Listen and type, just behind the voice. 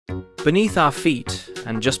Beneath our feet,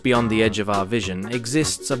 and just beyond the edge of our vision,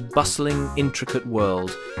 exists a bustling, intricate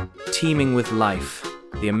world, teeming with life,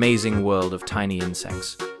 the amazing world of tiny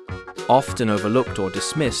insects. Often overlooked or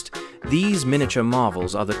dismissed, these miniature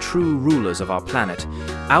marvels are the true rulers of our planet,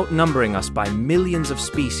 outnumbering us by millions of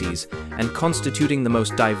species and constituting the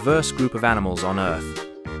most diverse group of animals on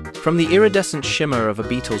Earth. From the iridescent shimmer of a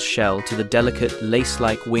beetle's shell to the delicate,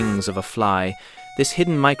 lace-like wings of a fly, this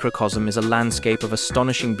hidden microcosm is a landscape of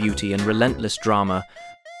astonishing beauty and relentless drama.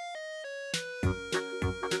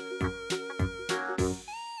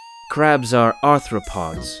 Crabs are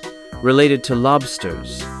arthropods, related to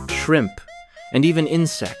lobsters, shrimp, and even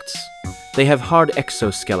insects. They have hard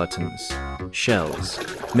exoskeletons, shells,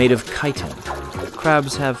 made of chitin.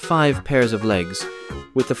 Crabs have 5 pairs of legs,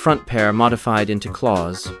 with the front pair modified into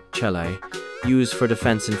claws, chellae, used for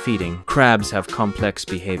defense and feeding. Crabs have complex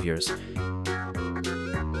behaviors.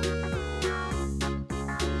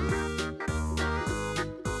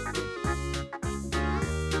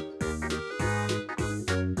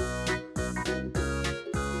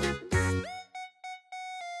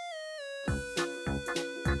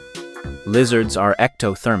 Lizards are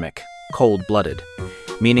ectothermic, cold-blooded,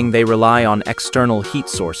 meaning they rely on external heat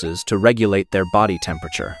sources to regulate their body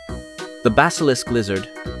temperature. The basilisk lizard,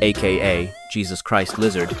 aka Jesus Christ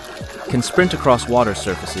lizard, can sprint across water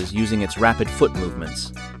surfaces using its rapid foot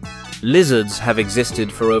movements. Lizards have existed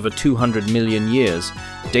for over 200 million years,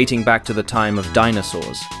 dating back to the time of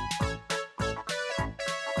dinosaurs.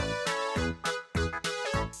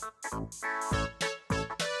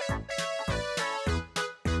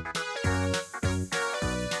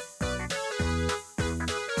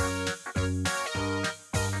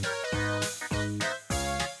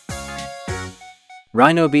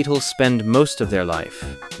 Rhino beetles spend most of their life,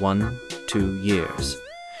 1–2 years,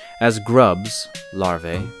 as grubs,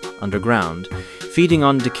 larvae, underground, feeding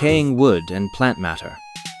on decaying wood and plant matter.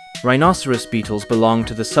 Rhinoceros beetles belong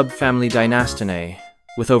to the subfamily Dynastinae,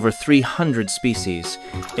 with over 300 species,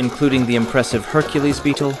 including the impressive Hercules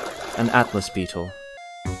beetle and Atlas beetle.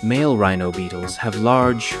 Male rhino beetles have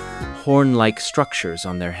large, horn-like structures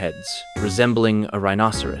on their heads, resembling a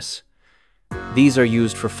rhinoceros. These are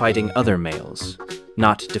used for fighting other males,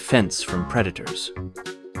 not defense from predators.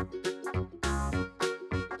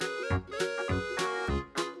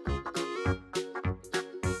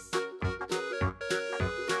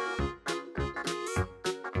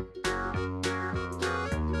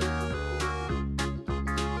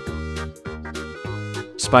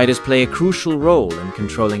 Spiders play a crucial role in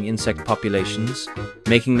controlling insect populations,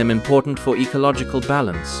 making them important for ecological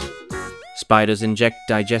balance. Spiders inject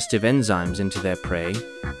digestive enzymes into their prey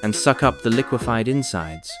and suck up the liquefied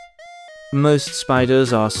insides. Most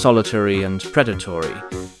spiders are solitary and predatory,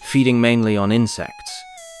 feeding mainly on insects.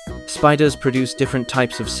 Spiders produce different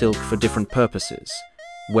types of silk for different purposes: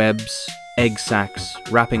 webs, egg sacs,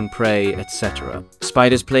 wrapping prey, etc.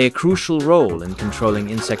 Spiders play a crucial role in controlling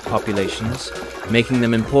insect populations, making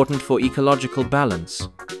them important for ecological balance.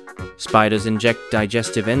 Spiders inject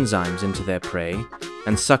digestive enzymes into their prey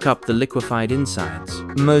and suck up the liquefied insides.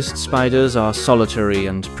 Most spiders are solitary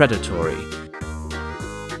and predatory.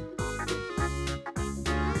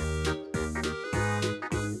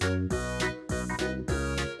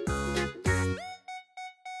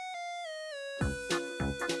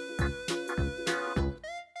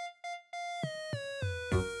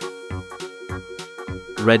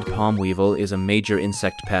 Red palm weevil is a major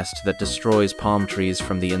insect pest that destroys palm trees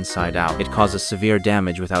from the inside out. It causes severe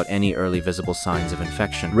damage without any early visible signs of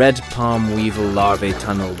infection. Red palm weevil larvae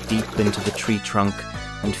tunnel deep into the tree trunk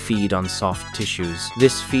and feed on soft tissues.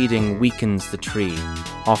 This feeding weakens the tree,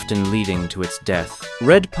 often leading to its death.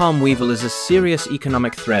 Red palm weevil is a serious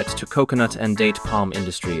economic threat to coconut and date palm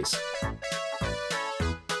industries.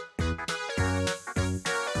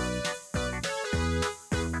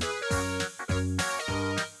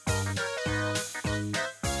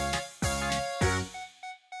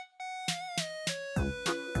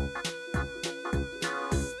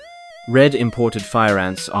 Red imported fire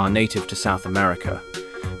ants are native to South America,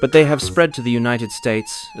 but they have spread to the United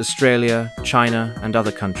States, Australia, China, and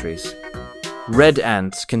other countries. Red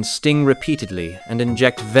ants can sting repeatedly and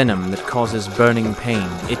inject venom that causes burning pain,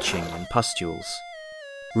 itching, and pustules.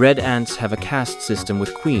 Red ants have a caste system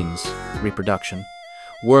with queens, reproduction,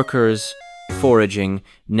 workers, foraging,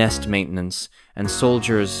 nest maintenance, and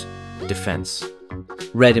soldiers, defense.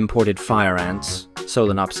 Red imported fire ants,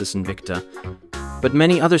 Solenopsis invicta, but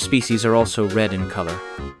many other species are also red in color.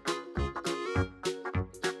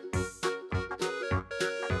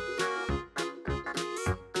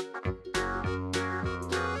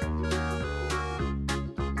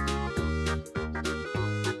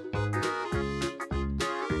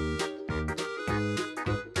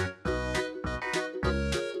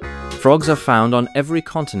 Frogs are found on every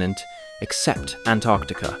continent except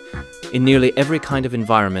Antarctica, in nearly every kind of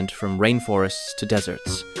environment from rainforests to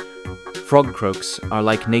deserts. Frog croaks are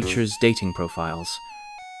like nature's dating profiles.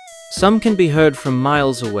 Some can be heard from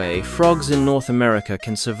miles away. Frogs in North America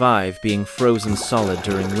can survive being frozen solid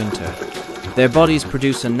during winter. Their bodies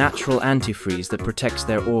produce a natural antifreeze that protects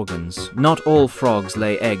their organs. Not all frogs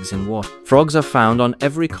lay eggs in water. Frogs are found on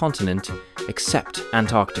every continent except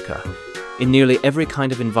Antarctica, in nearly every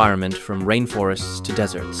kind of environment from rainforests to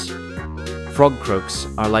deserts. Frog croaks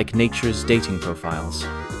are like nature's dating profiles.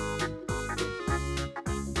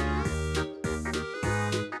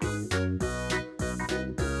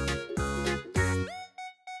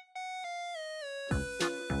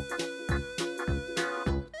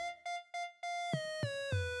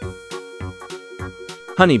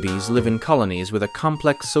 Honeybees live in colonies with a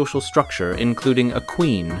complex social structure including a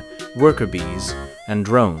queen, worker bees, and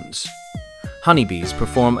drones. Honeybees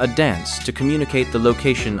perform a dance to communicate the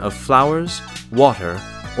location of flowers, water,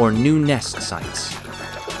 or new nest sites.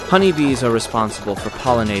 Honeybees are responsible for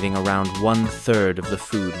pollinating around 1/3 of the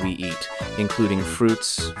food we eat, including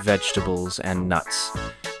fruits, vegetables, and nuts.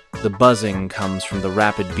 The buzzing comes from the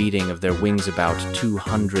rapid beating of their wings about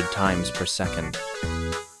 200 times per second.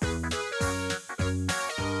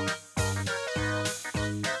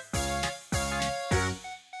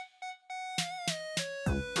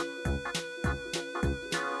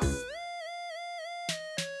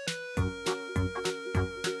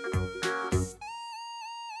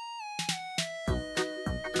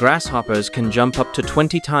 Grasshoppers can jump up to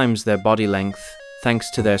 20 times their body length thanks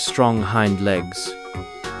to their strong hind legs.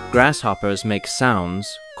 Grasshoppers make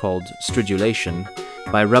sounds, called stridulation,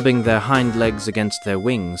 by rubbing their hind legs against their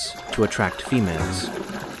wings to attract females.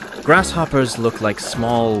 Grasshoppers look like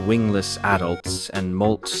small, wingless adults and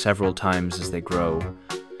molt several times as they grow.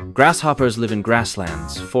 Grasshoppers live in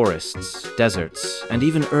grasslands, forests, deserts, and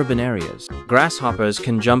even urban areas. Grasshoppers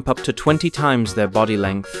can jump up to 20 times their body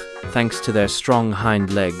length thanks to their strong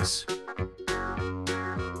hind legs.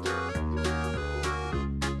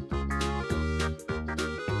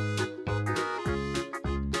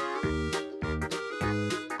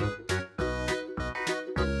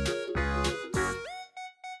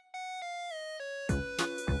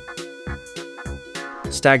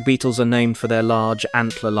 Stag beetles are named for their large,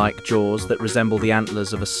 antler-like jaws that resemble the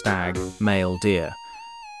antlers of a stag, male deer.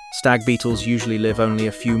 Stag beetles usually live only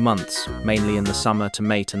a few months, mainly in the summer to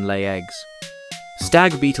mate and lay eggs.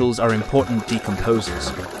 Stag beetles are important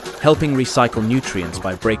decomposers, helping recycle nutrients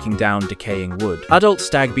by breaking down decaying wood. Adult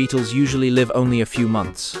stag beetles usually live only a few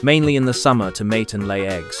months, mainly in the summer to mate and lay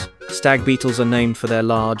eggs. Stag beetles are named for their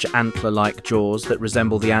large, antler-like jaws that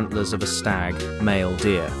resemble the antlers of a stag, male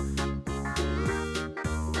deer.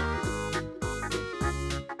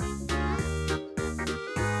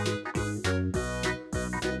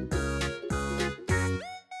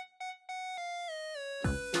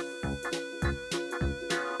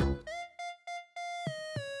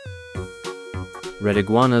 Red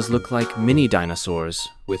iguanas look like mini dinosaurs,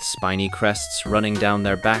 with spiny crests running down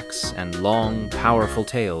their backs and long, powerful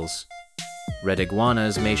tails. Red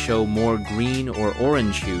iguanas may show more green or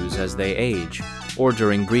orange hues as they age, or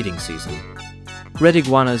during breeding season. Red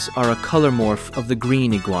iguanas are a color morph of the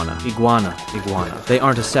green iguana. Iguana. They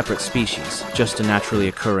aren't a separate species, just a naturally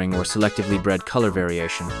occurring or selectively bred color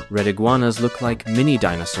variation. Red iguanas look like mini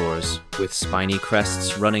dinosaurs, with spiny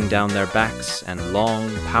crests running down their backs and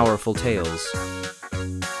long, powerful tails.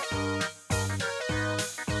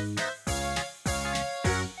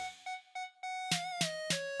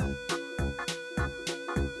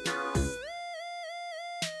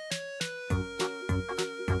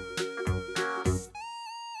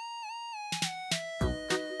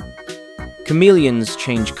 Chameleons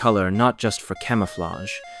change color not just for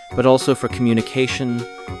camouflage, but also for communication,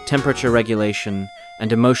 temperature regulation,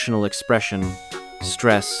 and emotional expression,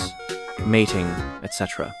 stress, mating,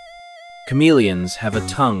 etc. Chameleons have a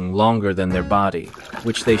tongue longer than their body,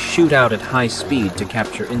 which they shoot out at high speed to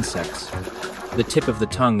capture insects. The tip of the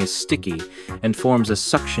tongue is sticky and forms a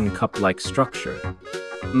suction cup-like structure.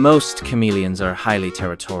 Most chameleons are highly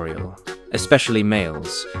territorial, especially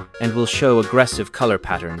males, and will show aggressive color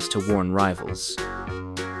patterns to warn rivals.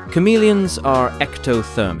 Chameleons are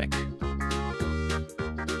ectothermic.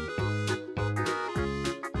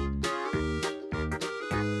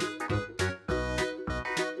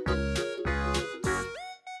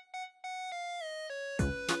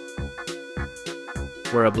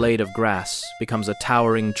 Where a blade of grass becomes a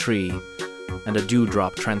towering tree, and a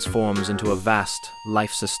dewdrop transforms into a vast,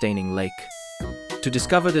 life-sustaining lake. To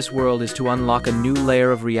discover this world is to unlock a new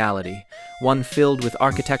layer of reality, one filled with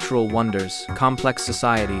architectural wonders, complex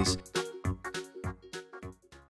societies,